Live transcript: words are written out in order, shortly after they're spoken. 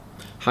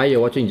Hi,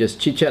 you're watching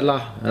Just Chit Chat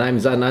lah, and I'm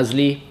Zan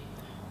Nazli.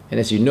 And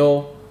as you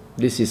know,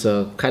 this is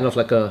a kind of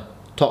like a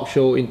talk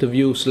show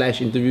interview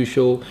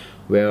show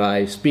where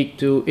I speak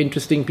to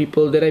interesting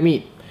people that I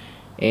meet.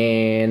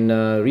 And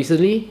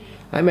recently,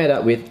 I met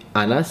up with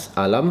Anas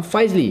Alam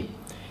Faizli.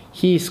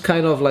 He's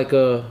kind of like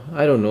a,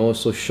 I don't know,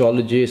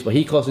 sociologist, but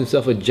he calls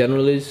himself a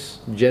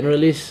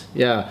generalist.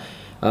 Yeah.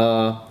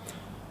 I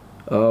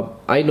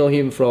know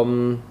him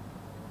from,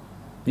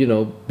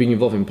 being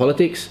involved in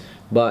politics.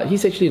 But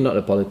he's actually not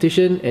a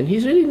politician, and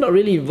he's really not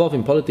really involved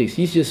in politics.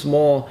 He's just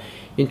more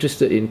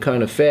interested in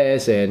current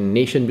affairs and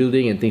nation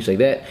building and things like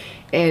that.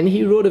 And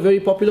he wrote a very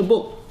popular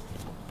book.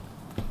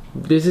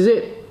 This is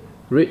it.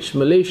 Rich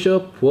Malaysia,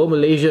 Poor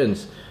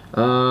Malaysians.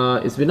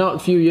 It's been out a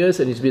few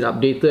years and it's been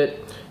updated.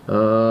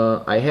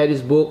 I had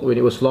his book when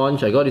it was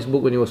launched. I got his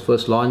book when it was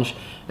first launched.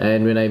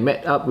 And when I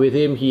met up with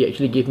him, he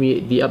actually gave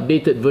me the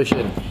updated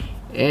version.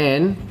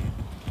 And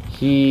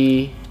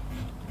he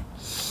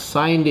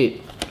signed it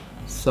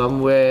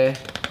somewhere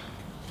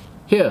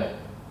here,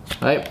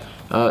 right?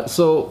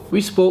 So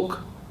we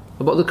spoke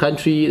about the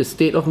country, the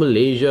state of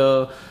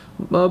Malaysia,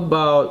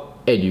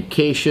 about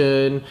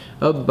education,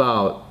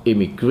 about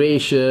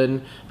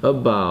immigration,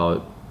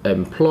 about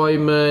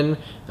employment,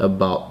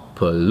 about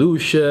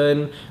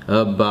pollution,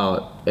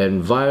 about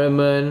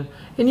environment,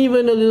 and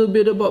even a little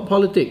bit about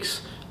politics.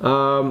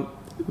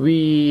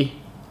 We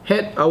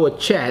had our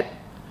chat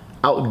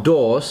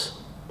outdoors.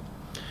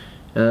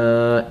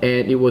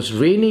 And it was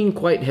raining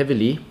quite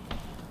heavily,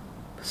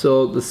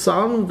 so the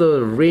sound of the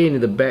rain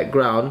in the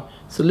background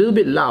is a little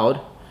bit loud,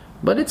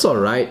 but it's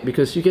alright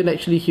because you can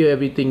actually hear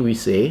everything we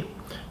say,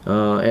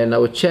 and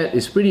our chat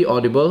is pretty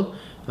audible,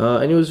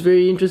 and it was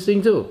very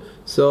interesting too.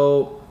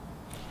 So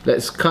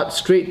let's cut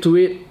straight to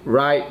it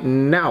right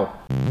now.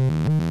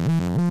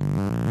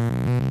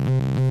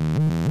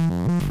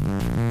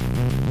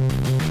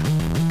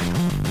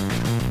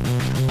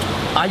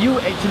 Are you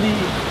actually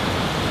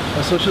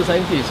a social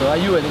scientist, or are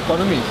you an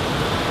economist?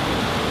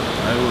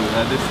 I would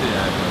rather say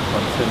I'm a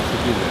concerned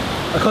citizen.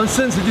 A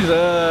concerned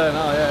citizen.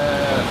 Oh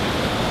yeah.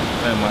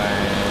 Well, my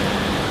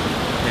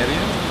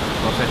career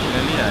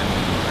professionally,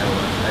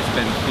 I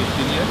spent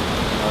 15 years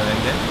oil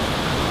and gas.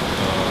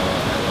 So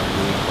I was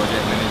doing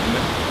project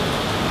management,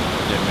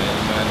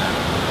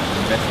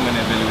 investment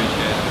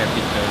evaluation,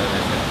 capital,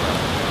 etc.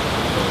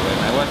 So when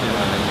I was in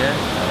oil and gas,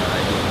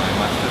 I did my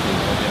master's in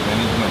project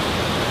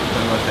management. So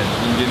it was an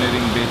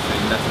engineering-based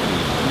industry.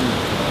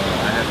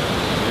 I have,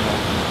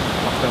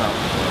 after that,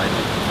 so I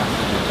did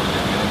master's in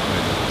project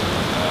management.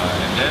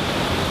 And then,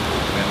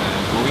 when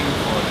I'm going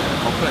for the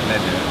corporate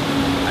ladder,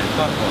 I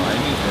thought, I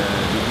need a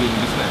degree in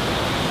business.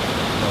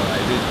 So I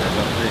did a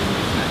doctorate in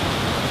business.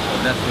 So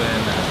that's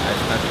when I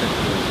started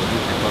to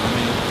read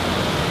economics.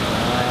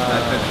 I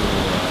started to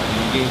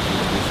engage in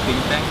this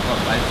think tank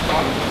called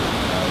Lifestyle.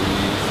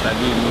 We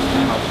study mostly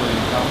household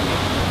income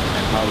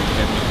and how we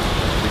can make.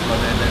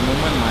 Because at that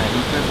moment my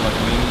interest was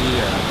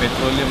mainly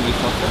petroleum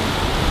resources.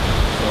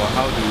 So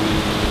how do we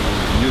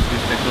use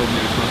these petroleum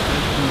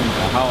resources?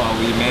 How are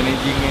we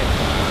managing it?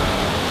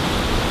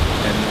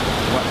 And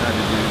what are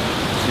the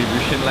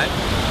distribution like?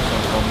 So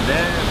from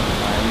there,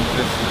 my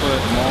interest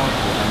spurred more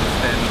to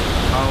understand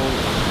how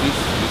this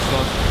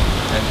resource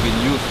has been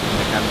used in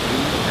the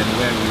country and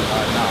where we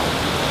are now.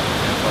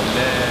 And from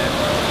there,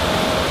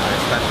 I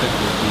started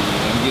to be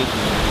engaged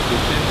in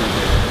education with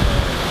the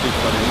Teach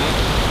for the Need.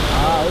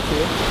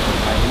 Okay. So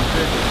my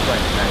interest is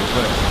quite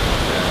diverse.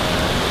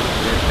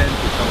 They tend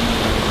to call me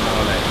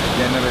more like a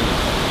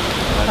generalist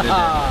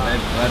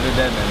rather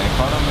than an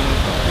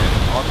economist or an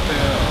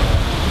author or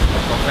a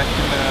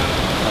professional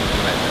or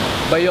something like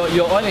that. But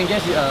your oil and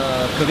gas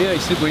career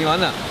is still going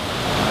on, Now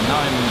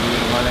I'm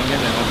doing oil and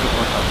gas and also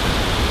construction.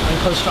 And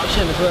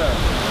construction as well.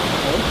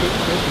 Okay.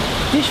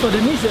 Teach for the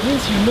Needs, that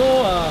means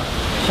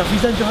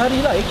Shafizan Johari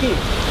lah, AK.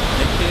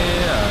 AK,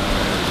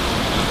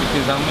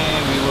 Mr. Zame,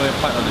 we were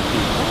part of the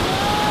team.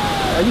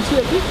 Are you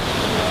still active?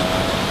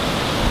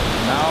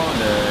 Now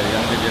the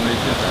younger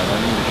generations are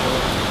running the show.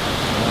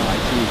 I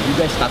see. You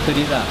guys started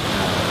it lah.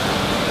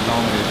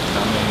 Along with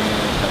Zame,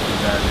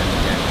 Shafizan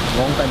and gang.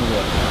 Long time ago.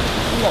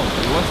 Long.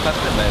 It was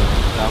started by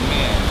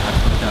Zame and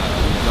Hasmita.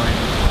 We joined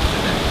after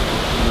that.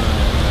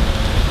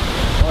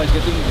 Oh, it's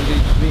getting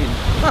rain.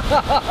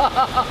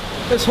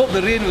 Let's hope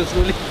the rain will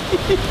slowly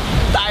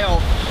die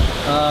off.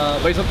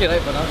 But it's okay,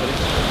 right, for now?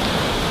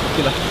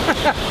 Okay lah.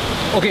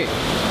 Okay.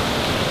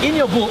 In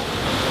your book,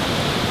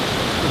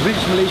 Rich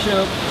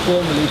Malaysia,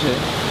 Poor Malaysia,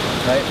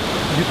 right?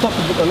 You talk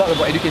a lot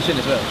about education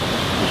as well.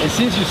 And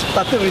since you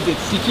started with it,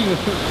 teach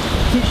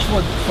for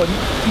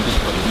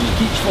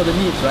the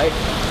needs, right?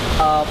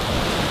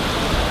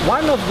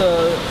 One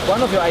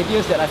of your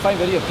ideas that I find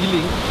very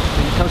appealing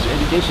when it comes to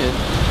education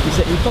is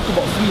that you talk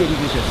about free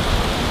education.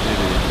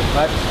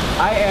 Right?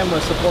 I am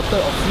a supporter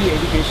of free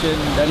education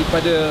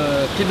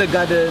daripada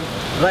kindergarten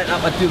right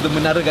up until the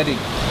Menara Gading.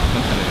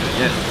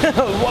 Yes.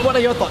 What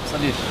are your thoughts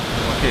on this?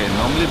 Okay,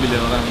 normally bila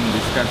orang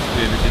discuss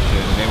free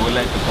education, they would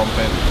like to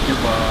compare with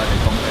Cuba, they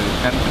compare with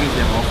countries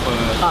yang offer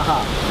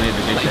free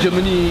education. Like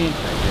Germany.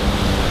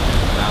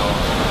 Now,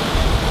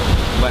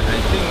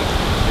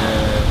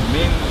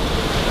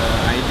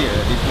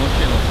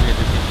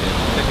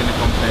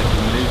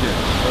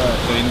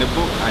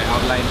 book I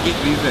outline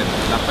 8 reasons,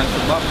 8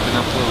 sebab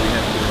kenapa we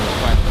have to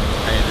fund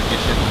higher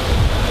education.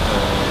 So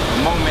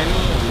among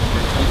many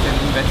it's an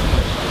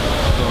investment.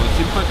 So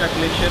simple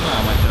calculation lah,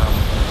 macam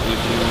if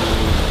you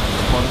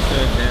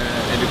sponsor the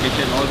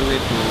education all the way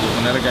to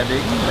Menara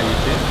Gading, like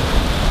it is,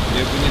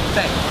 dia punya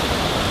tax,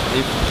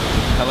 if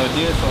kalau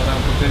dia seorang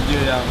pekerja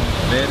yang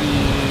very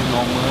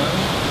normal,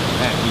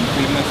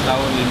 increment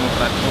setahun 5%,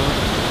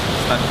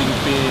 starting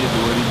pay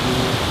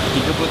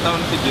 2,000, 30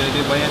 tahun kerja,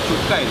 dia bayar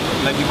cukai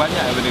lagi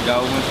banyak daripada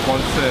government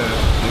sponsor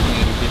dia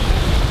punya education.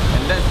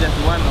 And that's just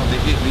one of the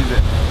 8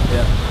 reasons.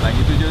 Yeah.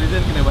 Lagi 7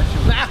 reason kena baca.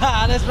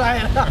 That's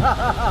right.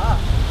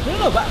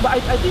 No, but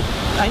I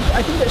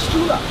think that's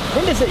true lah.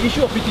 Then there's the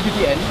issue of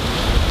PTPTN,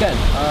 kan?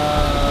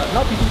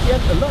 Now PTPTN,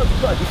 a lot of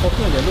people are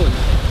defaulting on their loans.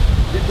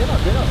 They're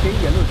not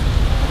paying their loans.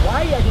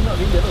 Why are they not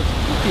paying their loans?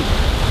 You think?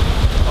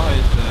 Oh,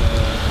 it's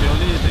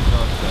purely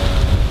because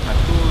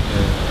satu,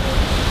 the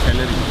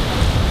salary.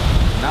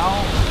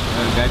 Now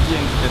gaji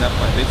yang kita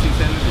dapat, basic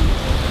salary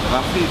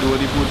roughly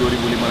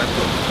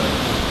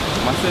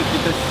 2,000-2,500. Masa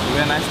kita,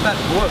 when I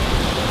start work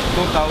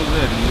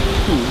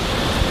 2002,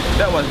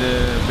 that was the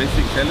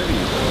basic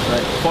salary.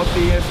 Right. 40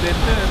 years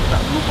later,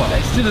 tak berubah.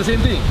 It's still the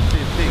same thing.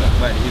 Same thing.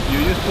 But if you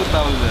use 2,000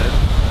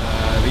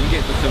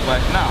 ringgit to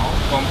survive now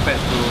compared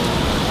to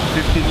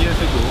 15 years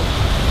ago,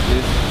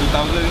 is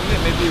 2,000 ringgit,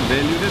 maybe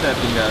value dia dah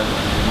tinggal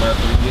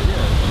 500 ringgit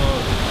je. So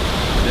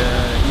the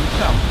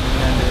income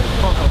and the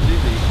cost of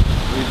living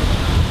is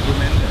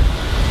tremendous.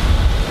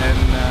 And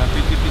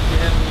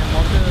PTPTN punya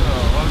model,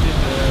 all this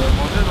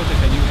model macam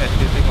kat US,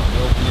 dia tengok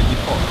dia punya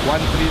default $1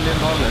 trillion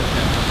kan.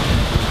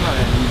 It's not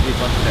an easy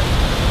concept.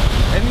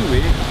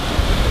 Anyway,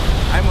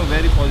 I'm a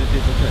very positive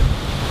person.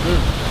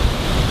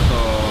 So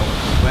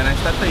when I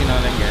started in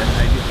oil and gas,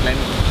 I did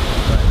planning.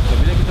 So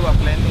bila kita buat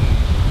planning,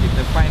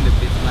 kita find the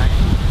baseline,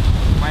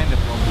 find the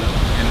problem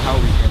and how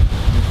we can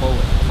move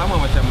forward.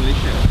 Sama macam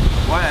Malaysia.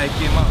 Why I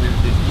came up with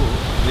this book,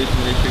 Rich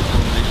Malaysia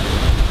for Malaysia,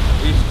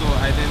 is to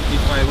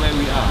identify where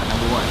we are,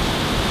 number one,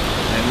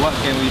 and what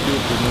can we do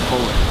to move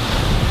forward.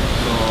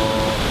 So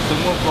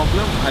semua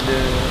problem ada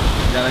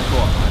jalan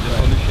keluar, ada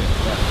solution,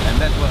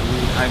 and that's what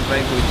I'm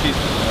trying to achieve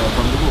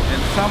from the book. And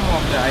some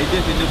of the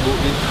ideas in the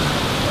book is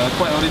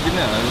quite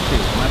original, I would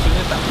say.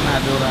 Maksudnya tak pernah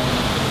ada orang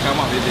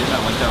come up with it lah.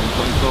 Macam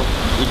contoh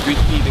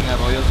equity dengan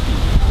royalty,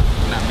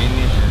 nak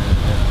manage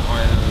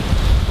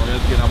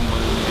royalty rumble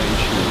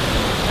issue.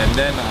 And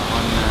then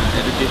on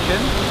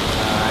education,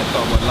 I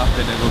talk about love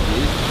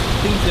pedagogy,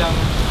 things yang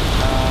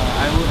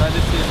I would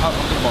rather say out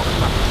of the box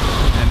lah.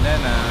 And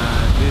then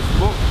this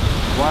book,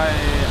 why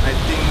I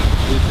think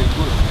it's a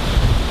good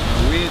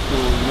way to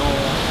know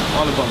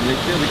all about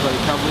Malaysia, because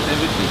it covers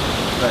everything.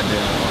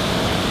 Ada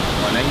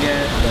oil and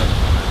gas,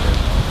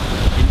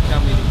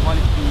 income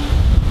inequality,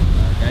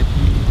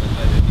 gaji,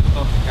 ada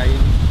mitos kaya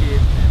miskin,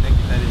 and then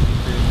kita ada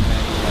cerita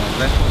mengenai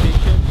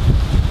transportation,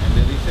 and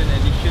the recent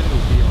addition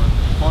will be on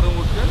foreign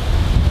workers,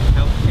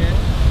 healthcare,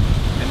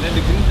 and then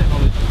the green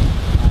technology.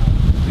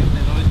 Green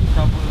technology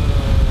cover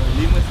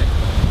 5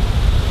 sektor: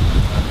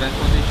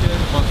 transportation,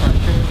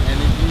 construction,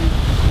 energy,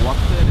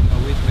 water dengan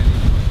waste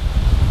management.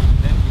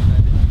 Then kita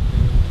ada cerita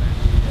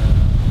mengenai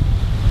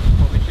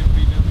information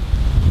freedom,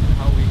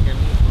 how we can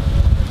move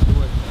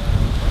towards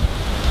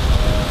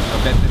a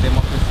better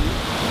democracy.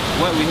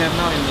 What we have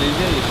now in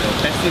Malaysia is a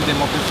passive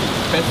democracy.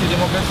 Passive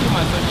democracy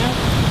maksudnya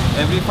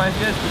every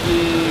 5 years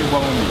pergi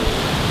buang undi.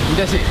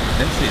 That's it.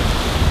 That's it.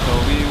 So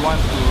we want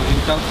to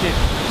inculcate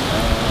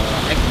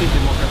active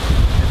democracy.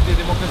 Active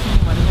democracy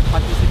maknanya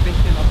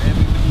participation of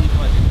everybody tu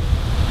ada.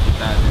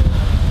 Kita ada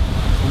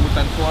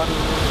pungutan suara,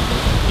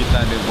 kita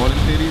ada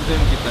volunteerism,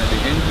 kita ada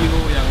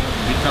NGO yang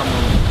become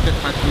a third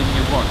party in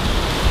your board.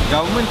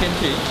 Government can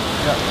change,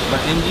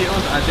 but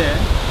NGOs are there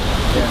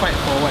to fight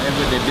for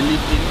whatever they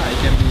believe in. It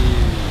can be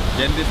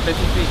gender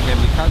specific, can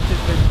be culture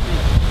specific.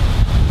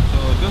 So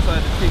those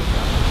are the things.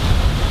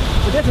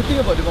 But that's the thing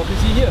about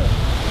democracy here.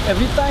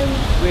 Every time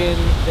when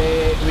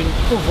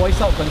people voice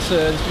out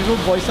concerns, people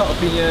voice out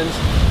opinions,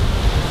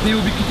 they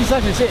will be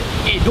criticized and say,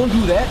 "Hey, don't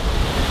do that.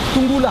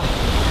 Tunggulah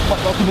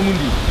waktu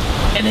mengundi,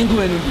 and then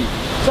go and undi."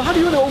 So how do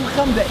you want to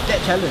overcome that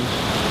challenge?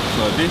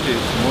 So this is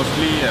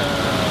mostly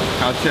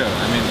culture.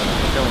 I mean,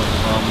 kita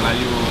from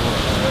Melayu,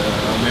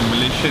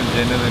 Malaysian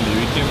generally,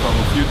 we came from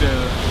a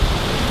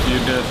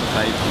feudal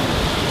society.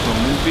 So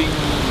moving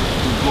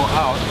to go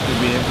out, to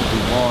be able to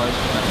voice,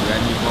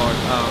 berani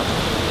voice out.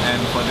 And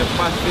for the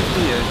past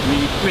 50 years,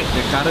 we equate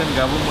the current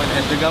government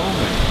as the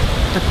government.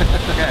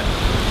 Kan?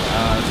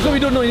 So we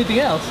don't know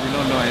anything else. We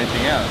don't know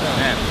anything else.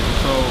 Kan?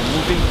 So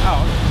moving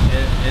out,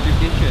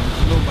 education,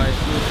 slow by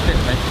slow, step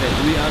by step,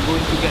 we are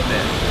going to get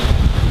there.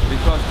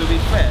 Because to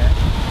be fair,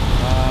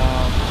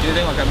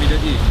 kita tengok kat Middle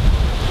East,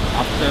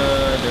 after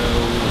the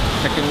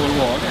Second World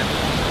War kan,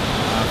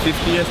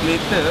 50 years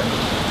later,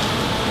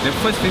 the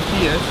first 50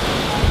 years,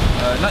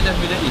 not just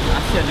Middle East,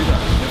 Asia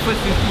juga, the first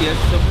 50 years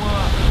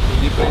semua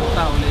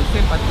diperintah oleh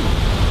same party,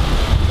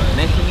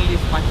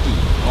 nationalist party,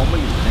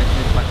 normally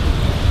nationalist party.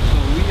 So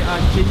we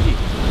are changing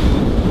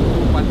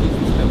to party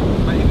system,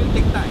 but it will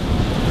take time.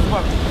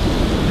 Sebab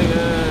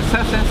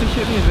self-censorship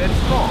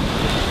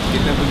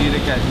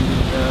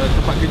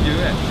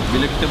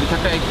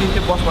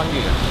bos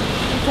panggil.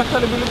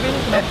 Cakap lebih-lebih ni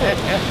kenapa?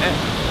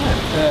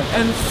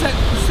 And sad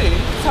to say,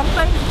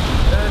 sometimes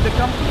the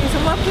company is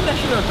a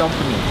multinational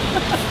company.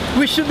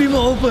 We should be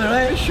more open,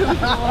 right? It should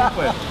be more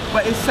open.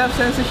 But it's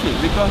self-censorship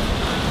because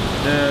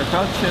the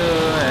culture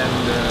and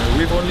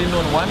we've only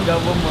known one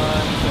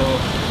government, so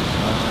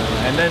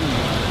and then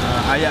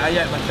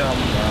ayat-ayat macam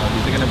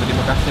kita kena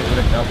berterima kasih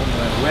kepada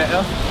government. Where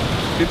else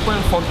people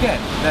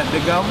forget that the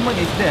government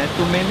is there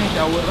to manage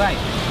our right.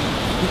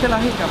 Kita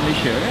lahir kat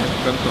Malaysia kan,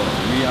 contoh,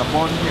 we are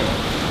born here,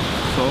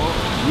 so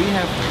we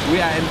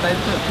are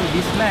entitled to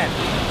this land.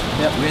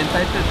 We are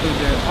entitled to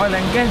the oil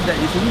and gas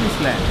that is in this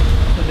land.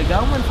 So the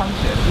government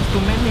function is to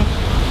manage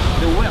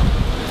the wealth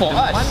For the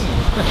us. money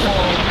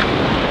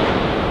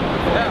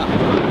Yeah.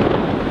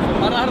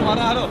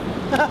 Marah.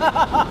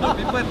 So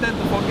people tend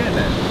to forget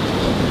that.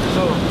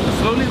 So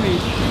slowly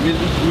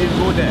we'll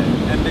go there,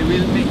 and they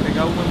will make the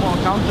government more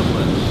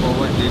accountable for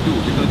what they do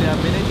because they are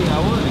managing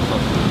our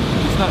resources.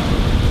 It's not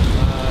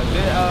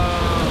they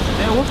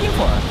are working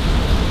for us.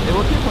 They're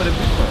working for the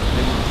people.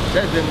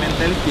 That's the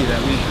mentality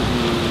that we should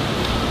be.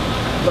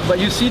 But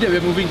you see that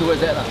we're moving towards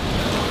that, lah.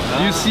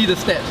 You see the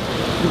steps.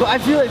 Because I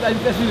feel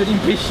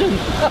impatient.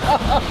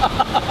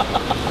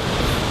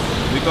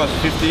 Because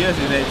 50 years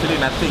is actually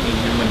nothing in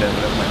human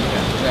development.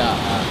 Yeah.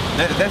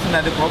 That's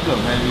another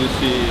problem. And you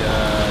see,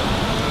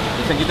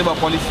 macam kita buat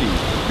policy.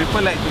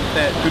 People like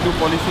to do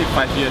policy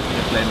 5 years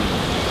in planning.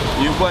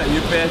 You buat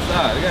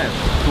UPSR kan,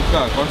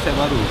 tukar konsep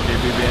baru,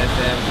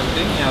 KBBSM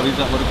something yang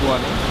result baru keluar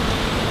ni.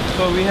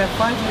 So we have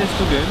 5 year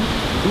students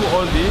do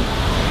all this.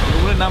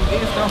 Mula 6A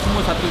sekarang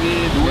semua 1A,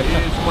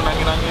 2A, semua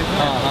nangis-nangis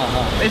kan.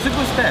 It's a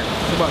good step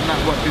sebab nak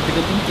buat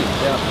critical thinking.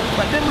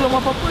 But then belum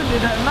apa-apa dia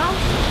dah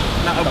announce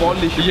nak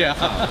abolish. Yeah.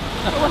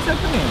 So what's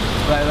happening?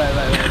 Right.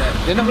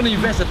 They're not going to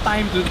invest the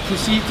time to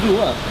see it through,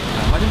 lah.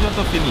 Macam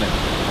contoh Finland.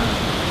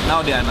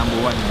 Now they are number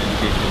 1 in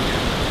education.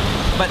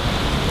 But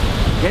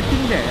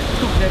getting there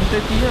took them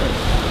 30 years.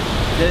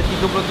 Dari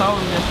 30 tahun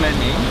punya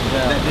planning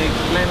that they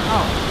plan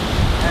out.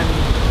 And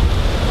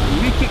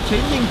we keep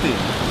changing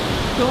things.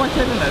 So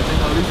macam mana nak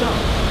tengok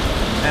result?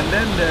 And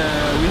then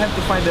we have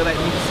to find the right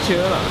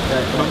mixture lah.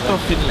 Contoh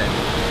Finland.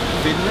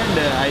 Finland,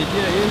 the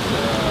idea is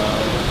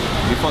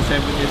before 7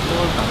 years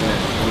old tak boleh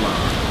sekolah.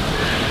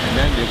 And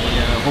then dia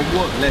punya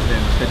homework less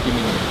than 30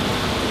 minutes.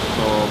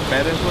 So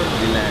parents pun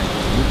relax,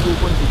 buku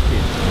pun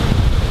sikit.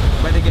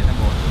 But they get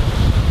number 1.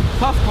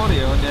 South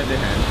Korea on the other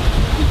hand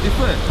is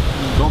different.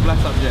 12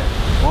 subjek.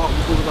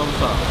 Buku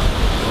besar-besar.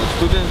 So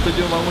student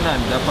kerja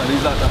bangunan dapat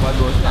result tak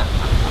bagus lah.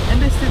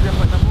 And they still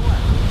dapat number 1.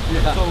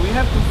 So we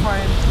have to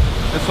find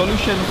a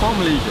solution for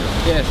Malaysia.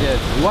 Yes.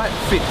 What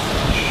fits?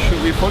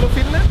 Should we follow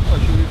Finland or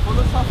should we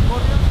follow South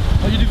Korea?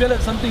 Or you develop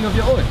something of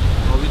your own.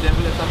 Or we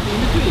develop something in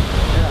between?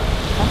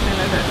 Something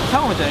like that.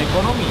 Sama macam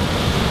ekonomi.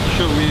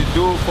 Should we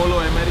follow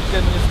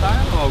American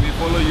style or we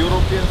follow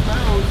European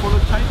style or we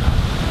follow China?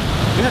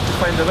 We have to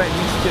find the right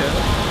mixture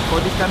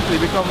for this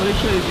country because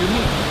Malaysia is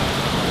unique.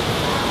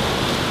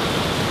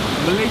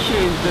 Malaysia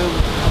is the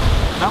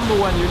number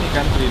 1 unique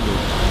country in the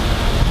world.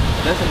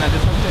 That's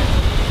another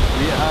subject.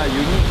 We are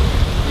unique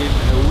in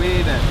a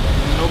way that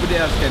nobody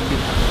else can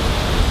beat us.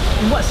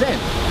 In what sense?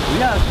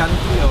 We are a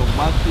country of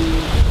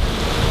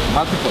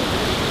multiple.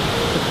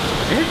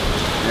 Okay?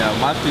 We are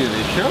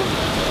multiracial.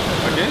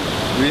 Okay?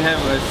 We have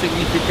a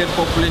significant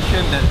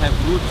population that have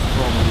roots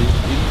from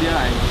India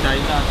and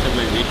China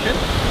civilization,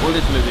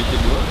 oldest civilization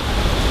in the world.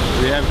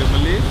 We have the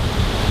Malays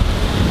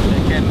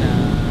that can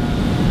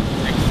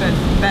access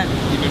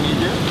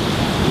Indonesia,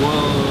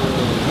 world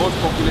most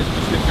populous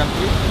Muslim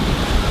country,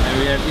 and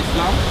we have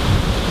Islam,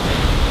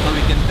 so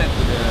we can tap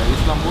to the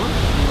Islam world,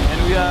 and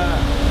we are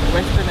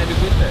Western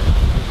educated.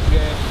 We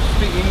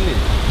speak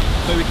English,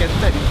 so we can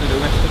tap into the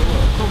Western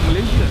world. So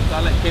Malaysians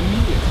are like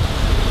chameleons.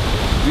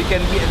 We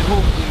can be at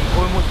home in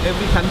almost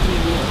every country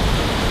in the world.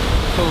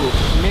 So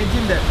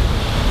imagine that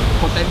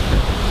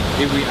potential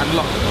if we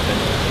unlock the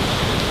potential.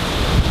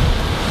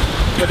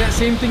 But that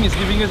same thing is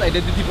giving us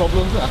identity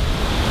problems, lah.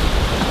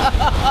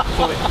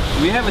 So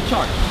we have a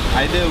choice.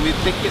 Either we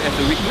take it as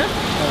a weakness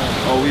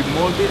or we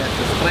mold it as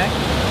a strength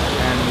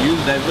and use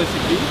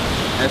diversity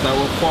as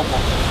our form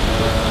of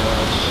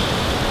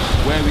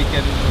where we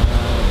can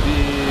be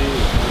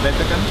a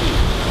better country.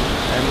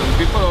 And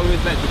people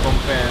always like to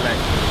compare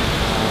like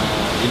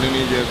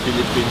Indonesia,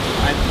 Philippines.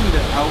 I think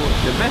that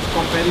the best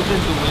comparison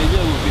to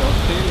Malaysia would be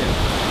Australia.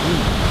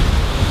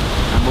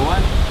 Number 1,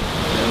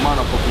 the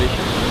amount of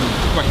population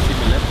quite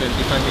similar,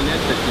 25 million,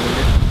 30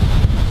 million.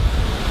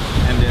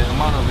 And the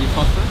amount of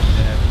resources,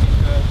 they have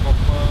nickel,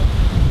 copper,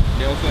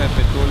 they also have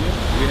petroleum,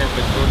 we have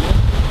petroleum.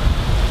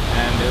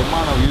 And the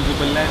amount of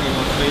usable land in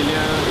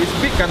Australia, it's a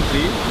big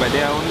country, but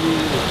they are only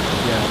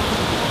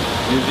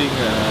using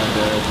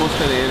the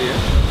coastal area.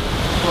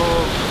 So,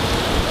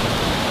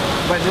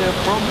 but the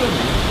problem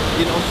is,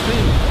 in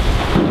Australia,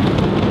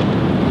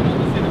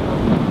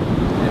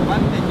 the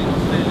advantage in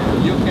Australia,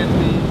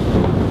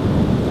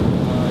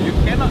 you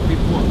cannot be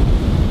poor,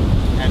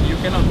 and you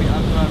cannot be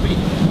ultra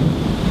rich.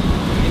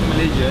 In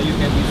Malaysia, you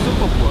can be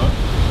super poor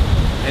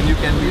and you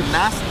can be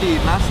nasty,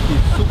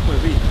 super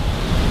rich.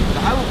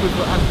 I would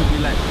prefer us to be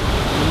like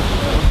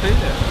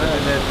Australia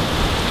rather than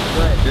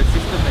the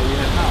system that we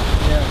have now.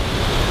 Yeah.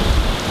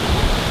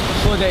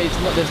 So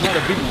there's not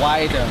a big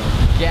wide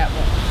gap.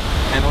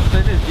 And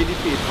Australia's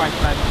GDP is 5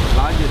 times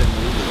larger than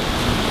Malaysia.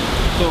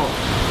 So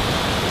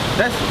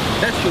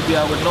that should be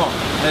our north.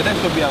 That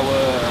should be our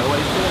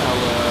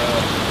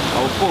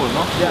our goal,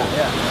 no? Yeah,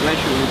 yeah. Where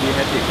should we be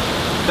heading?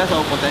 That's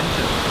our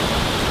potential.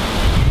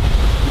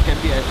 We can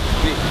be as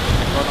big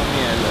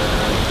economy as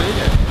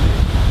Australia.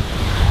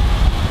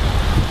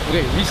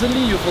 Okay,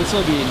 recently you've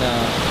also been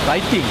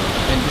writing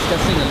and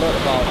discussing a lot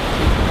about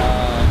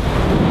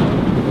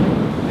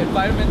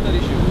environmental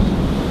issues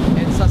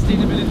and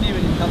sustainability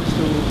when it comes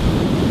to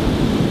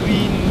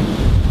green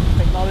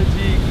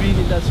technology, green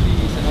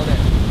industries and all that.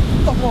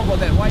 Talk more about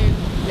that. Why?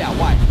 Yeah,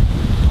 why?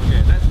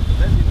 Okay, that's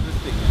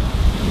interesting, you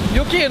know.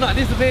 You okay or not?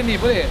 This is the ni,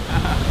 boleh?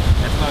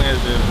 As long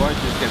as the voice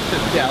is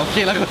captured. Yeah,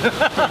 okay lah.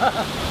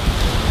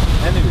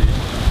 Anyway,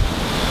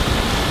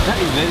 that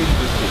is very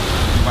interesting.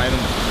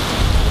 Environment.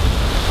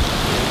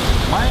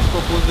 My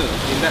proposal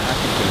in that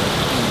article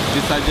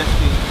is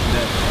suggesting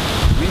that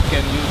we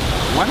can use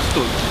one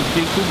stone to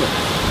kill two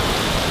birds.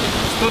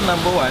 Stone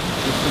number one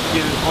is to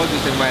kill all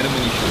these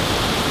environment issues.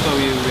 So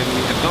when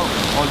we adopt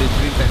all this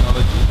green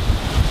technology,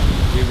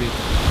 we will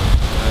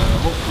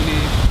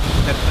hopefully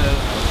settle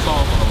or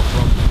solve our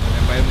problem,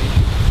 environment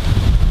issues.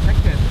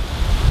 Second,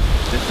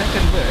 the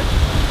second bird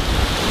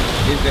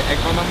is the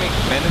economic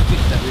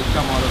benefits that will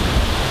come out of it.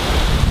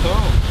 So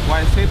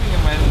while saving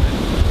environment,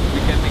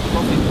 we can make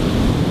profit.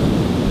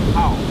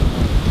 How?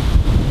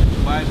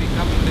 By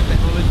becoming the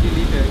technology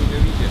leader in the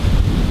region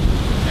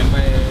and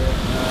by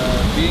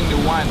being the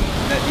one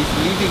that is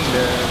leading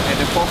at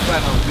the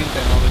forefront of green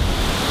technology.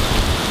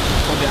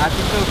 So the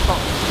article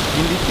talks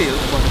in detail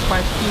about the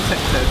 5 key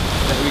sectors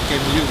that we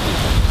can use it.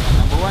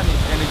 Number one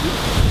is energy,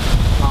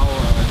 how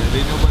the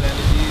renewable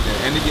energy, the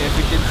energy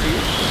efficiency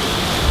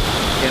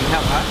can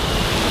help us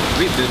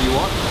with the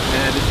reward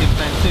and at the same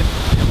time save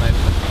the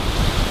environment.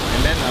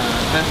 And then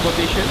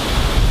transportation,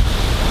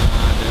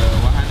 the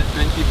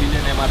 120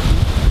 billion MRT.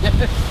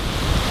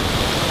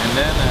 And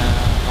then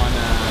on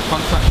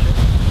construction,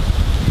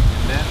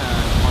 and then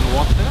on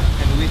water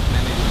and waste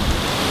management.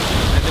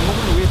 At the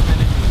moment, waste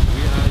management,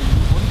 we are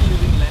only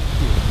using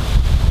landfills.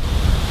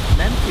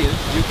 Landfills,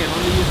 you can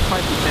only use 5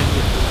 to 10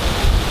 years.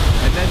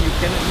 And then you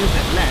cannot use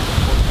that land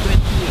for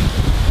 20 years.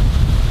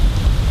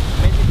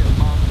 Imagine the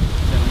amount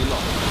that we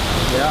lost.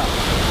 Yeah.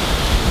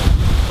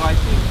 So I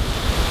think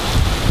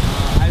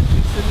I've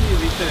recently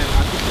written an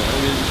article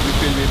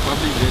which will be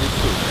published very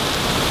soon.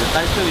 The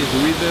title is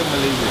Wither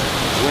Malaysia,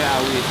 Where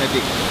Are We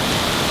Heading?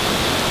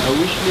 A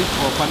wish list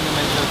for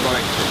fundamental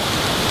correction.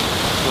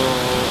 So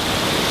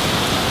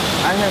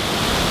I have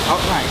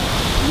outlined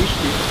wish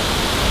list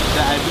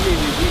that I believe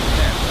if we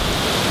have,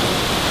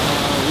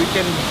 we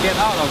can get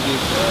out of this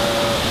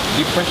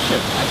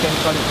depression. I can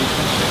call it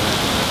depression.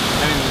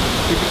 I mean,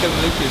 typical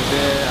Malaysians,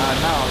 they are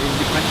now in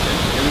depression.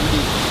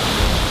 Everybody is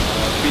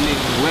feeling,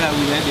 where are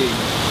we heading?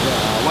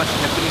 What's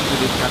happening to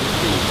this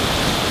country?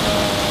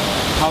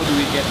 How do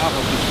we get out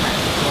of this mess?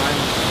 So I'm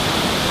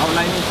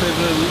outlining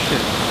several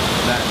wishes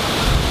that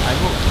I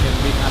hope can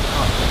bring us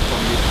out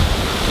from this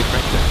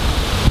depression.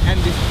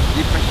 And this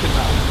depression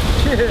now.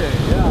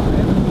 Yeah,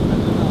 and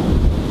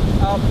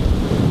now.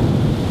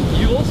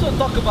 You also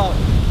talk about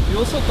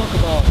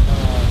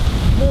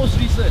most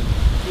recent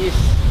is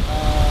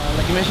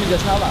like you mentioned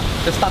just now lah,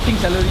 the starting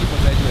salary for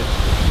graduates.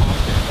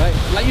 Okay. Right?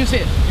 Like you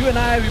said, you and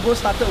I, we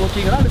both started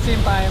working around the same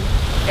time,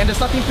 and the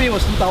starting pay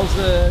was 2,000.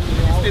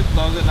 You know? It's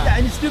still 2,000 now. Yeah,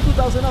 and it's still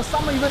 2,000 now.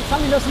 Some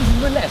industries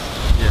even less.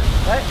 Yeah.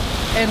 Right?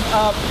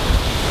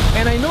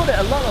 And I know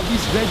that a lot of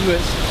these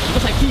graduates,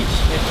 because I teach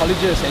at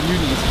colleges and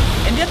unis,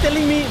 and they're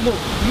telling me, look,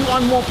 you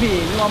want more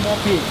pay,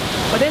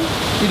 but then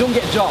they don't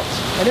get jobs,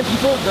 and then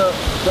people, the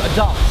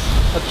adults,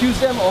 accuse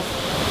them of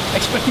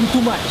expecting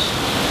too much.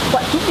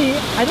 But to me,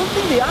 I don't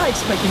think they are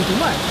expecting too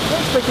much. They're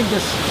expecting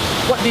just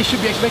what they should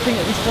be expecting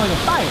at this point of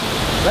time.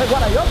 Right?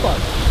 What are your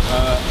thoughts?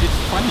 It's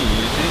funny,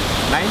 you see,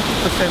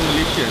 90%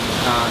 Malaysians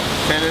are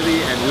salary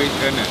and wage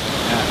earners.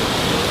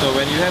 So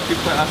when you have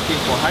people asking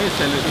for higher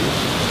salaries,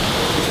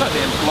 it's not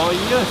the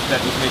employers that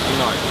is making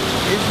noise.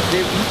 It's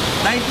the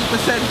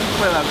 90%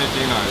 people are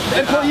making noise. The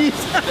employees.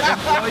 The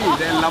employees,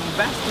 they're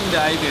lambasting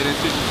the idea. They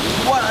say,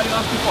 what are you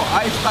asking for?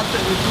 I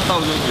started with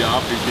 2,000 riyal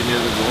 15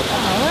 years ago.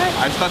 Alright.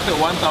 I started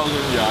 1,000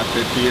 riyal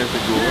 30 years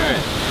ago. Yeah.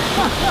 Right?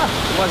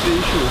 What's the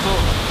issue? So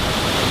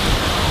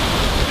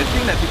the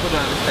thing that people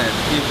don't understand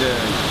is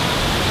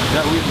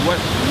that with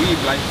what we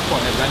blind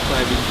spot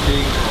have been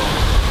saying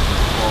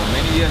for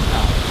many years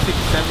now,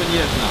 6-7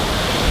 years now,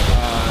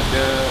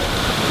 the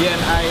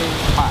GNI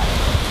pie,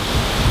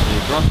 the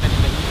gross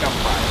national income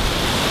pie,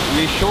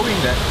 we're showing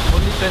that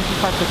only 25%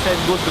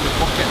 goes to the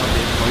pocket of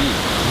the employee.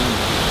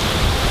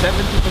 70%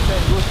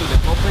 goes to the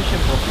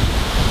corporation profit.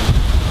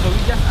 So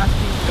we're just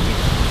asking a bit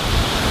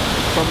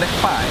from that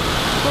pie,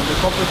 from the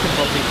corporation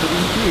profit, to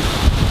increase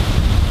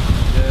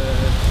the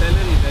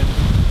salaries and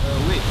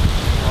wage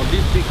of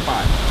this big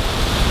pie.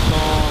 So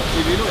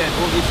if you look at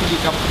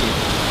OECD companies,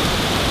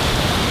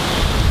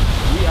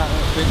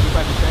 25%,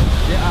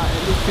 they are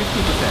at least 50%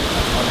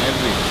 on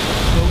average.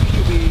 So we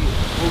should be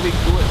moving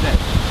towards that.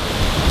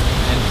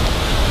 And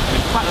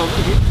part of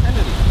it is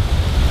salary.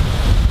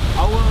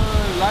 Our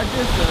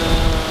largest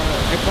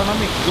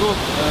economic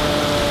growth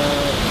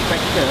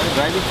factor,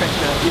 driving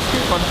factor, is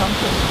still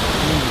consumption.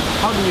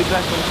 How do we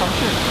drive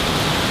consumption?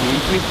 We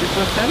increase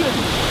people's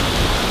salary.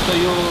 So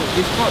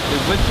it's called the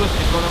virtuous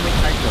economic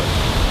cycle.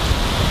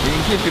 You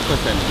increase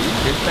people's salary,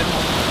 they spend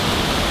more.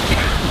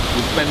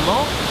 You spend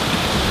more,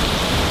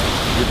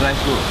 you drive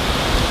growth.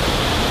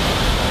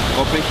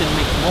 Corporation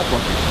makes more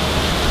profit.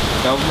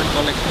 Government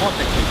collects more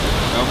taxation.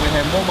 Government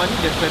have more money,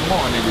 they spend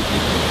more on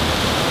education.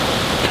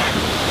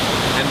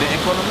 And the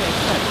economy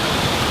expands.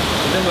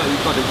 So that's what we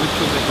call the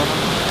virtuous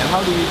economy. And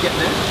how do we get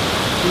there?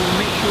 To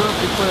make sure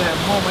people have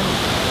more money.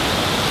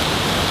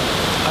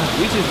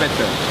 Which is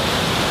better?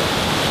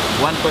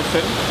 One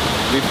person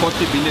with 40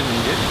 billion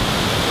ringgit,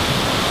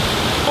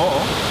 or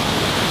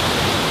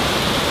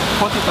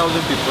 40,000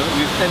 people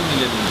with 10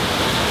 million ringgit.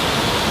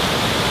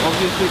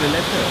 Obviously the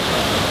latter.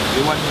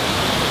 They want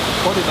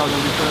 40,000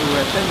 people who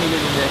have 10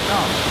 million in their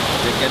account.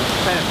 They can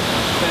spend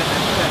and spend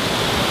and spend.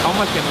 How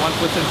much can one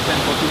person spend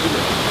 40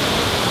 billion?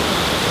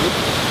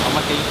 How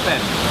much can you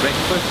spend?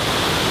 Breakfast,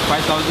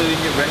 5,000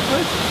 ringgit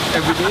breakfast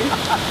every day,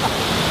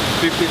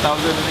 50,000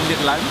 ringgit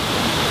lunch.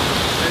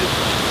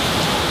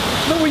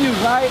 So when you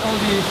write all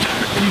this,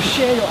 and you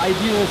share your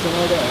ideas and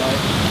all that,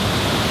 right?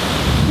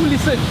 Who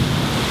listens?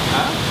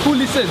 Who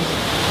listens?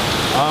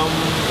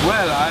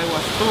 Well, I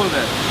was told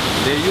that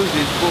they use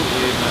this book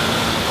in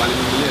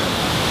Parliament Mulia,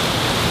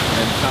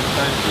 and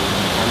sometimes in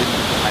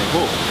Parliament, I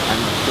hope, I'm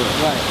not sure.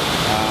 Right.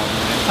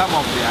 And some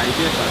of the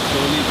ideas are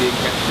slowly being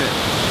captured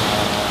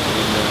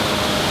in the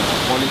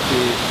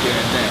politics here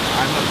and there.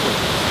 I'm not sure.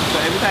 So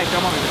every time I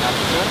come up with an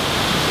article,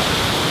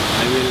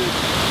 I will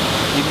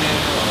email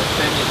or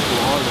send it to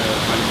all the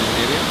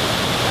parliamentarians.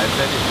 I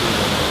send it to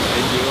the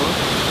NGOs.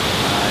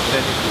 I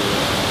send it to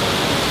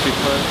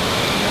people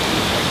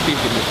active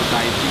in the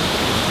society.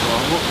 So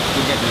I hope to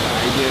get the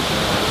ideas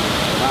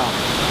around.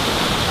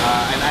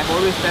 And I've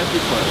always tell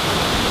people,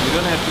 you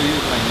don't have to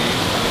use my name.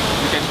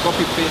 You can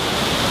copy paste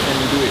and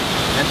do it.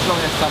 As long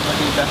as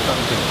somebody does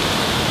something.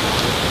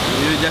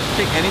 You just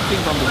take anything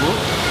from the book,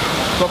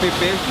 copy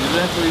paste, you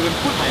don't have to even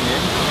put my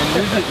name and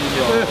use it in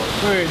your...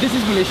 Wait, this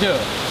is Malaysia.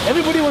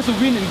 Everybody wants to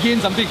win and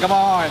gain something, come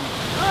on.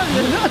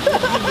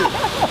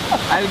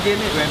 I'll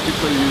gain it when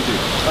people use it.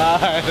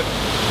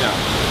 Yeah.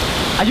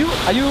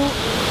 Are you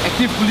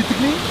active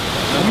politically?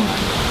 No. I mean,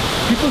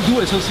 people do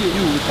associate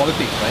you with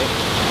politics, right?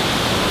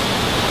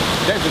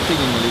 That's the thing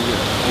in Malaysia.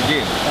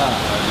 Again,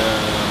 the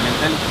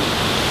mentality.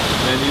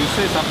 When you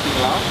say something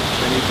loud,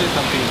 when you say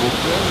something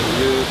vocal,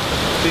 you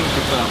think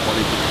people are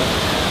political.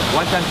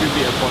 One time you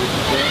be a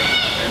politician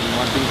and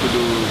wanting to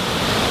do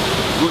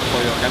good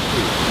for your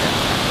country.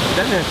 It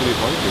doesn't have to be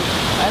politics.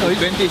 I know, it's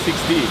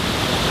 2016.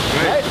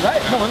 Right.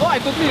 No, I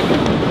totally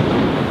agree.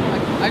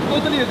 I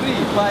totally agree.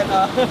 But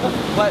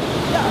but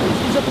yeah,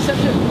 it's a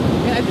perception.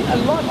 And I think a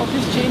lot of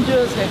these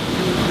changes that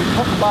you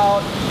talk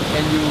about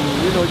and you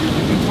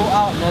throw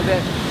out and all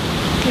that,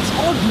 it's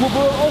all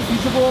doable, all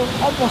feasible,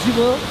 all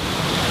possible.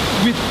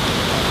 With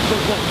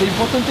the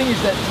important thing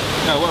is that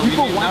what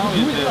people we need want now to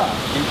do is it.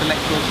 the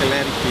intellectual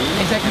clarity.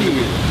 Exactly. And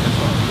the will. That's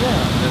all.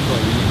 Yeah. That's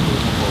what we need to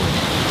move forward.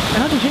 And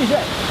how do you change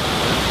that?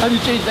 How do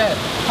you change that?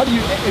 How do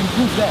you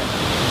improve that?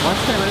 One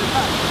step at a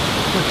time.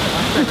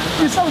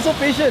 You sound so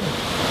patient.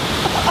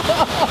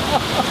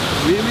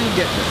 We will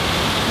get there.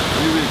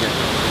 We will get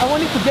there. I want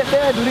it to get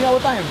there during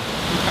our time.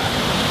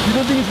 You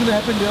don't think it's going to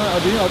happen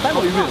during our time,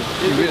 or it will?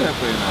 It will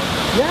happen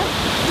now. Yeah?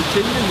 The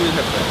changes will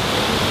happen.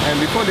 And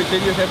before the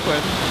changes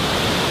happen,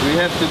 we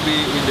have to be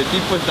in the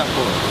deepest dark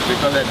hole.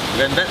 Because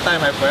when that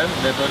time happens,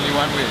 there's only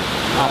one way.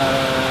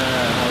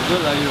 How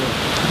good are you?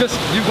 Because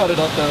you've got a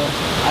daughter,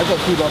 I've got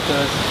 2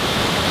 daughters.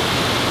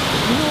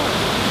 You know,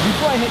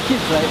 before I had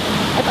kids, right,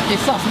 I tak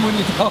kisah semua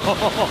ni tau.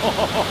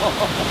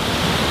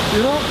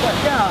 You know, but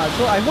yeah,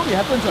 so I hope it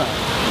happens lah.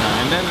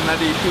 And then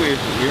another issue is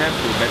we have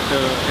to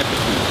better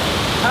empathy.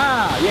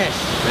 Yes.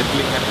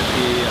 Battling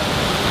empathy.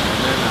 And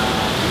then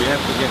we have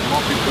to get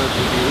more people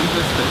to be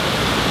interested.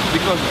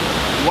 Because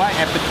why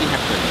empathy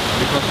happens?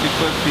 Because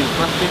people feel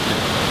frustration.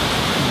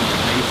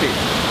 Like you said,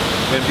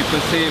 when people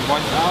say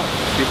voice out,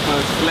 people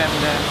slam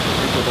them,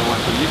 people don't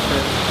want to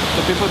listen.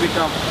 So people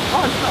become,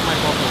 it's not my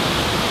problem.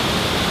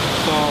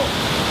 So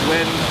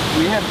when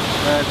we have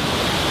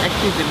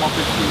active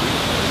democracy,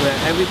 where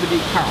everybody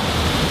counts,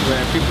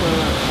 where people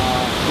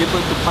are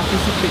able to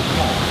participate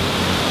more,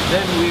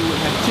 then we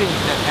would have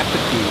changed that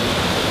apathy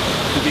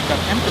to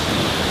become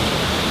empathy.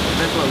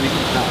 That's what we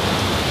need now,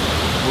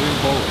 moving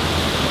forward.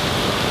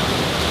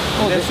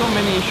 There's so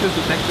many issues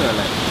to tackle,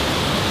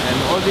 and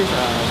all these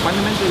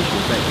fundamental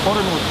issues like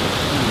foreign workers.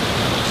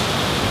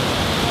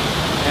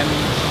 And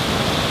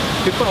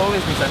people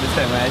always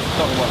misunderstand when I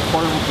talk about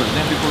foreign workers.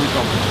 Then people will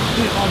come,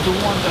 they are the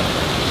ones that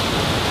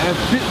have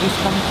built this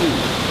country.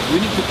 We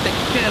need to take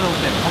care of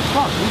them. Of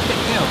course, we take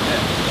care of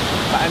them.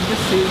 But I'm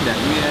just saying that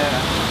we are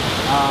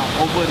are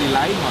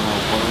over-relying on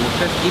our foreign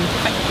workers,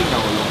 impacting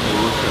our local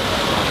workers.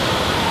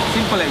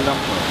 Simple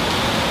example,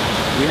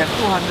 we have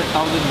 200,000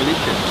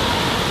 Malaysians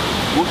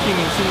working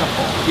in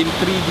Singapore in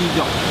 3D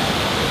jobs.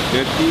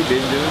 Dirty,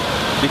 dangerous,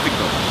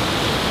 difficult.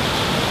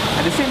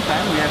 At the same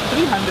time, we have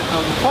 300,000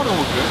 foreign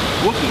workers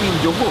working in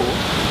Johor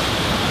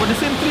for the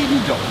same 3D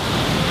job.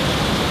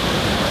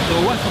 So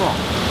what's wrong?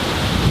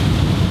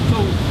 So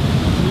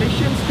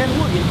Malaysians can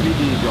work in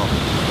 3D jobs.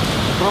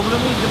 The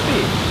problem is the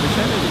pay, the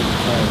salary.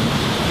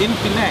 In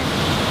Penang,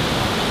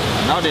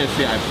 now they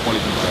say I'm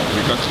political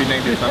because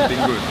Penang did something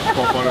good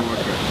for foreign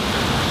workers.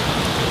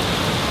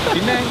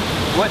 Penang,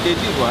 what they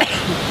did was,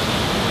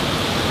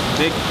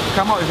 they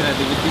come out with an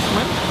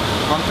advertisement,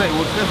 contract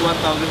workers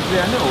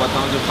 1,300 or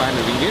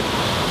 1,500 ringgit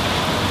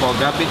for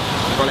garbage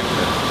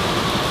collectors.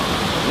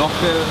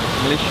 Local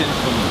Malaysians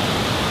only.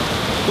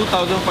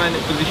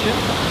 2,500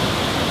 positions,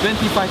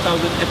 25,000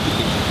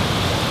 applications.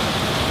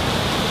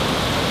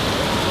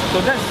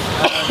 So that's,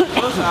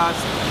 those are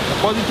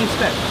positive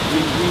steps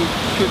we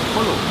should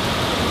follow.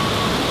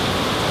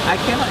 I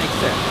cannot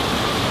accept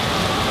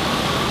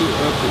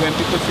when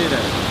people say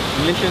that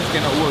Malaysians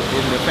cannot work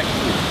in the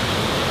factories.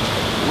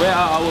 Where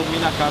are our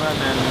Minakaran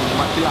and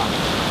Matilang?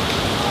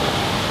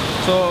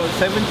 So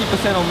 70%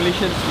 of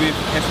Malaysians with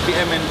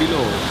SPM and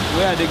below,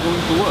 where are they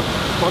going to work?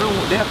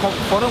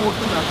 Foreign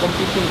workers are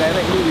competing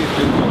directly with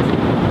the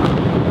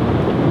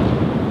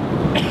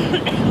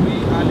we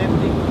are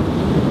letting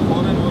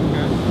foreign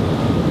workers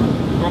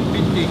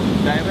competing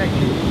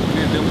directly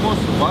with the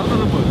most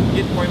vulnerable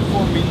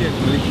 8.4 million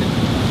Malaysians.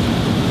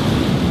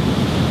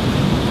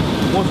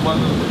 Most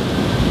vulnerable.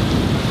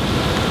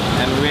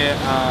 And we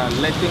are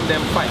letting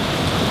them fight.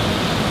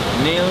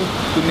 Nail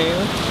to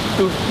nail,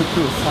 tooth to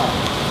tooth.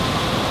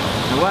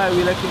 And why are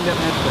we letting them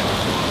happen?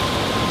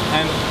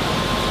 And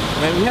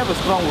when we have a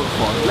strong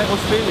workforce, like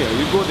Australia,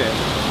 you go there,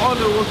 all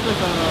the workers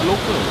are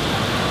local.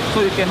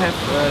 So you can have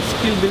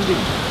skill building.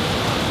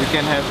 You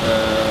can have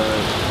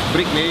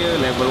bricklayer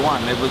level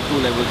 1, level 2,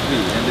 level 3,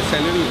 and the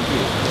salary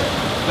increase.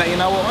 Like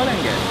in our oil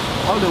and gas,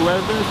 all the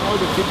welders, all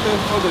the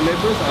fitters, all the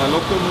labourers are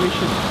local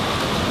Malaysians.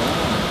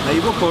 Now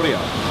you go Korea,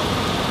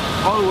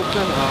 all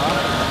workers are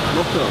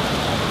local.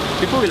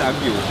 People will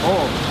argue,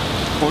 oh,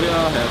 Korea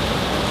has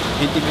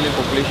 80 million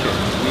population,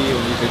 we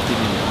only 30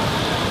 million.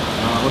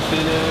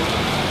 Australia,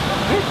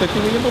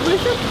 30 million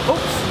population?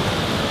 Oops!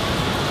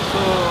 So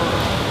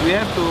we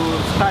have to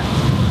start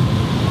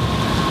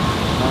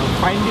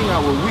finding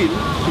our will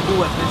to do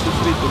what's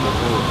necessary to move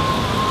forward.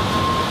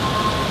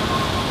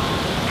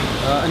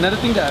 Another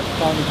thing that I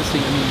found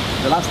interesting, I mean,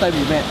 the last time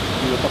we met,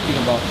 we were talking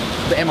about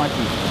the MRT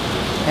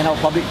and our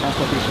public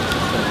transportation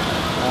system.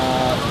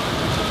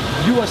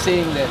 You were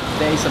saying that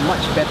there is a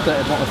much better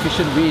and more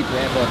efficient way to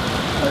have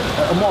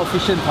a more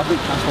efficient public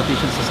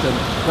transportation system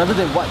rather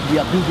than what we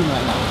are building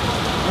right now.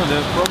 No, the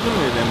problem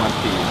with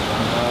MRT,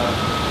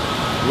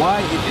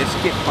 why it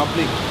escaped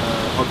public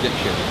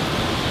objection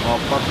or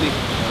public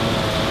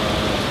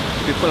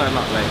people are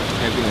not like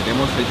having a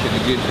demonstration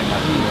against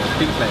MRT or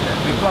things like that,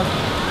 because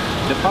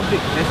the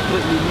public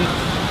desperately needs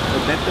a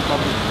better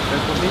public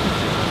transportation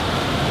system.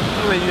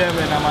 So when you have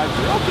an MRT,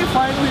 okay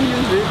fine, we'll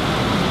use it.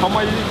 How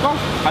much does it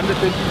cost?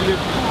 120 billion.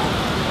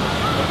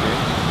 Okay.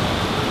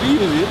 We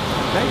use it,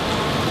 right?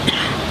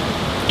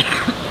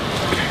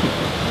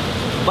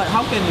 But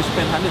how can you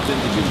spend 120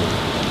 billion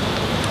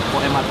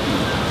for MRT?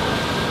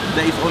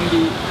 There is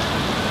only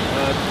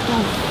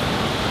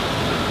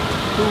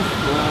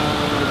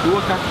dua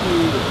kaki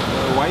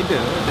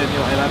wider than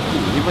your LRT.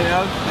 Even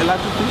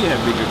LRT 3 have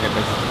bigger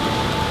capacity.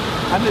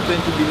 120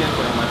 billion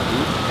for MRT,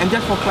 and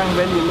just for Klang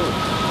Valley alone.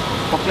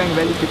 For Klang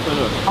Valley people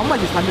alone. How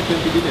much is 120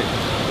 billion?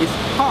 It's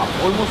half,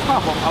 almost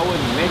half of our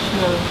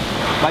national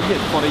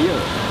budget for a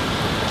year.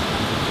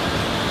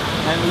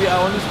 And we are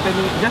only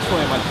spending just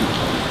for MRT,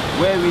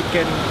 where we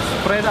can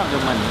spread out the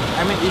money.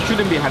 I mean, it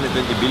shouldn't be 120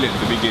 billion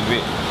to begin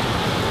with.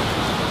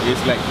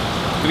 It's like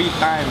 3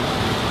 times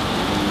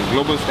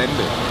global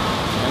standard.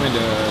 I mean,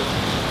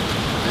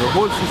 the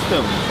whole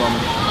system from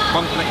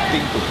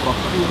contracting to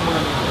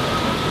procurement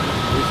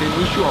is an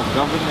issue of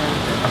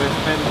governance and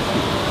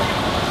transparency.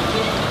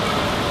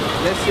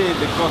 Let's say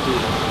the cost is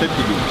 30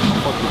 billion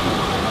or 40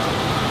 billion.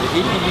 The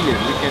 80 billion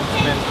we can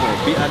spend for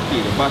BRT,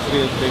 the bus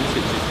rail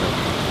transit system.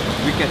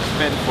 We can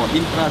spend for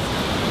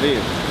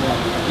intra-rail,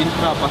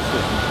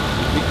 intra-buses.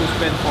 We could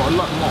spend for a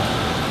lot more.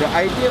 The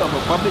idea of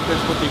a public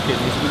transportation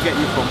is to get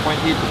you from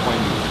point A to point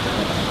B.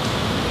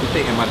 You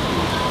take MRT.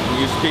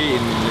 You stay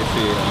in, let's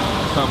say,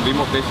 some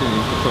remote places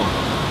in Putong.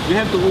 You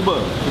have to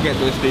Uber to get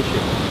to a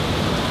station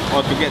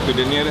or to get to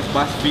the nearest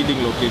bus feeding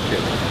location.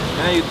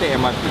 And then you take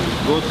MRT,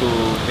 go to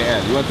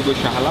KL. You want to go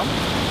Shah Alam?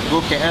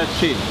 Go KL,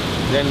 change.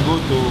 Then go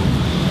to,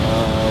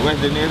 where's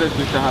the nearest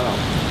to Shah Alam?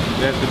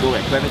 You have to go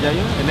at Kelana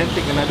Jaya and then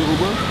take another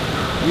Uber.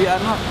 We are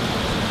not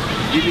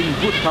giving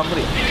good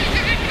coverage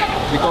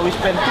because we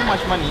spend too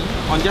much money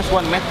on just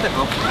one method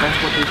of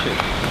transportation,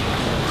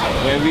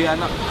 where we are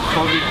not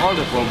solving all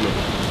the problems.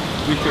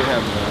 We should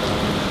have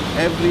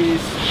every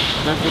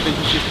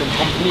transportation system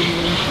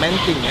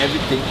complementing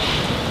everything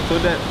so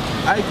that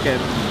I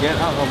can get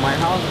out of my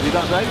house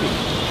without driving.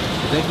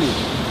 Exactly.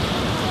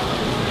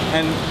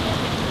 And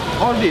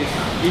all these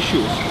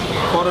issues,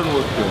 foreign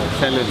worker,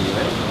 salary,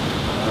 right?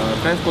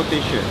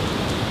 Transportation,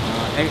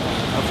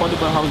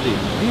 affordable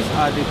housing, these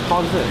are the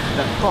causes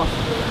that cause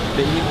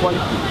the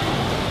inequality.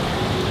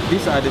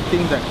 These are the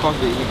things that cause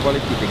the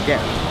inequality, the gap.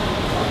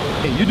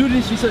 Hey, you do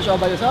this research all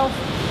by yourself?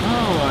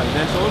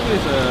 There's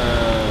always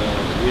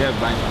we have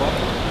blind spot,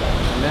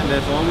 and then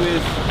there's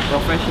always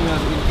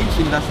professionals in each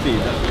industry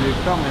that will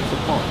come and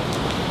support.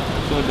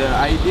 So the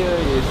idea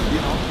is,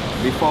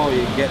 before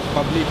it gets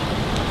published,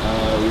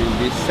 we'll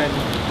be sent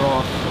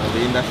across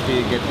the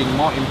industry, getting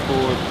more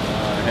input,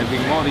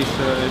 having more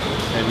research,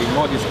 having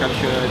more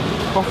discussion,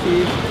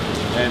 coffee,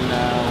 and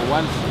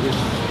once it's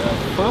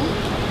firm,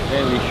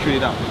 then we shoot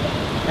it out.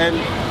 And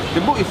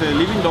the book is a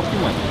living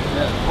document.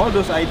 All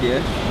those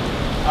ideas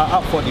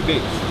are up for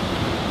debates.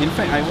 In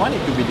fact, I want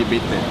it to be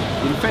debated.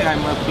 In fact,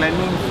 I'm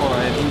planning for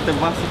an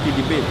intervarsity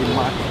debate in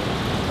March.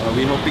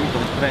 We're hoping to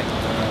attract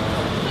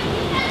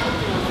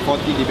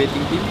 40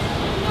 debating teams,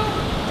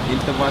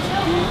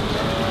 intervarsity,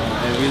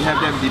 and we'll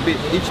have them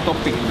debate each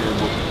topic in the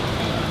book.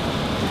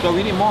 Because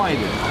we need more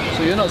ideas.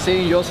 So you're not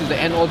saying yours is the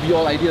end-all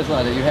be-all ideas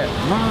that you have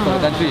for the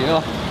country,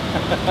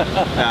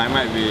 I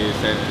might be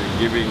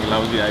giving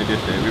lousy ideas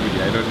to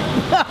everybody, I don't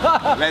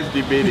know. Let's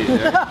debate it.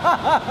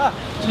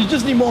 So you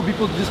just need more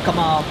people to just come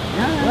up.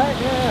 Right?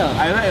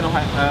 Yeah. I read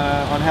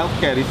on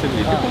healthcare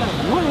recently. People are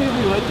like, why are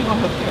you writing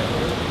on healthcare?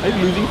 Are you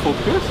losing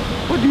focus?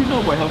 What do you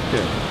know about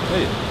healthcare?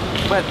 Right?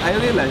 But I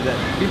realized that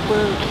people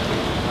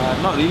are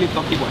not really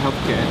talking about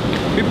healthcare.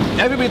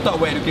 Everybody talk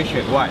about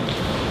education. Why?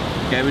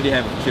 Okay, everybody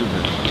have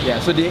children.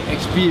 Yeah, so they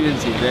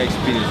experience it. They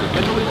experience it.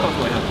 But nobody talks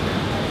about healthcare.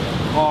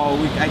 Or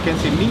I can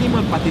say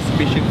minimal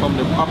participation from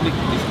the public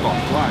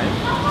discourse. Why?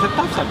 It's a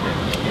tough subject.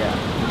 Yeah.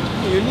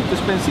 You need to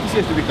spend 6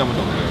 years to become a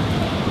doctor.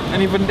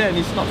 And even then,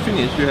 it's not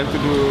finished. You have to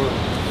do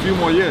a few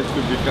more years to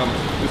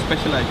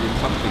specialize in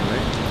something,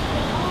 right?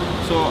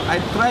 So I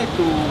try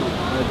to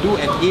do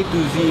an A to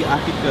Z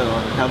article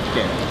on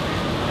healthcare.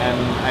 And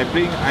I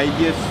bring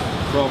ideas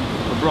from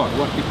abroad,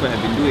 what people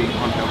have been doing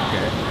on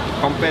healthcare.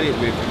 Compare it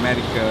with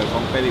America,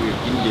 compare it with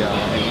India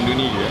and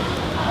Indonesia.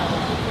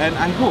 And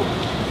I hope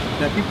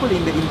that people in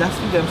the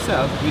industry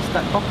themselves will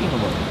start talking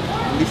about it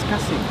and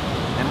discussing,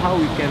 and how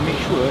we can make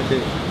sure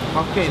the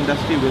healthcare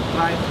industry will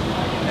thrive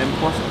and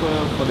prosper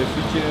for the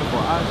future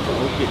for us, for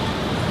our kids.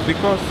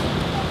 Because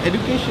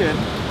education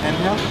and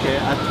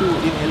healthcare are two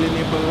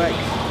inalienable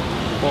rights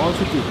for all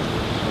citizens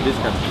of this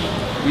country.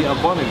 We are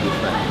born with this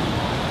right.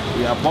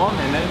 We are born,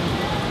 and then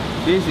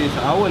this is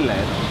our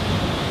land.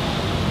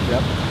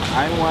 Yep.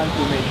 I want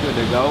to make sure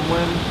the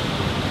government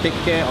take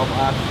care of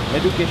us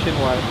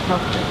education-wise,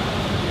 healthcare.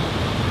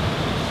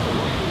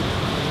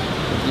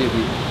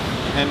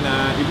 And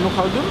Ibn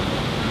Khaldun,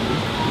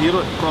 he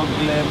wrote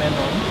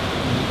Prolegamenon,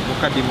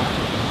 Muqaddimah.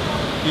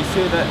 He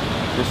said that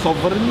the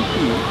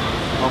sovereignty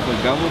of a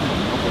government,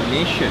 of a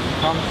nation,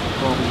 comes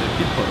from the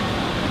people.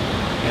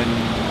 And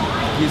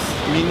his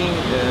meaning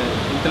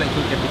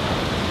intellectual capital.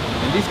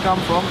 And this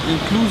comes from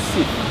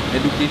inclusive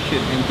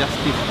education and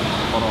justice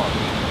for all.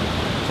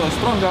 So a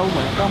strong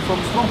government comes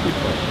from strong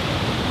people.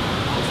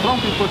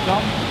 Strong people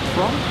come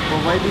from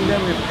providing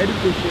them with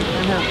education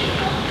and health.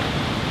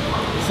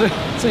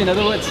 So in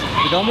other words,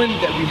 the government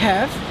that we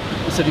have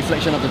is a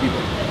reflection of the people.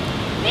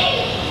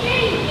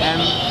 And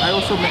I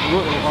also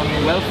wrote on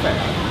welfare.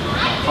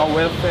 How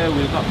welfare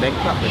will not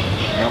bankrupt the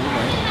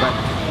government, but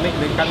make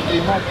the country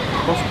more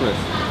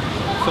prosperous.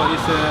 So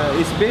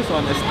it's based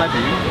on a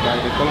study by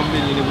the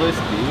Colombian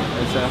University.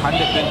 It's a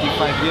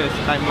 125 years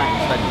timeline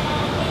study.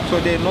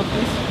 So they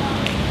noticed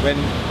when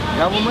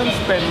government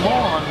spend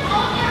more on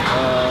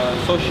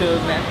social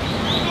net,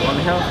 on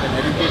health and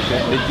education,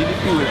 the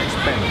GDP will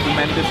expand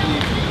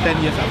tremendously 10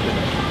 years after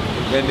that.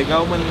 When the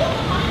government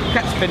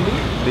cuts spending,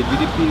 the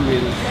GDP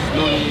will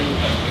slowly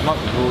not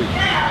growing.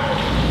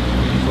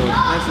 So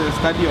there's a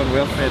study on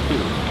welfare too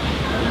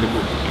in the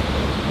book.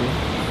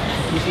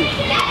 You see,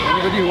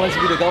 anybody who wants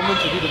to be the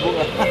government should read the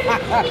book.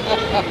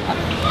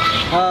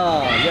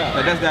 Yeah.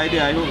 But that's the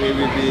idea. I hope it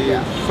will be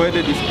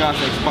further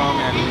discussed, expound,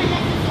 and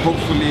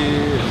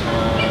hopefully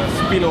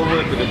spill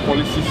over to the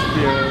policy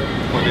sphere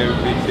for the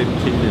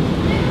changes.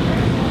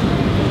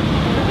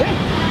 Okay.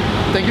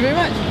 Thank you very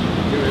much.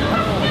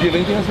 Do you have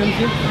anything else you want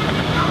to say?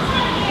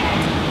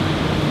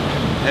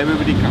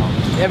 Everybody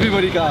counts.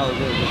 Everybody counts.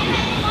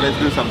 Let's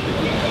do something.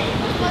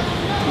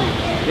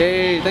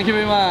 Hey, thank you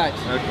very much.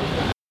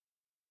 Okay.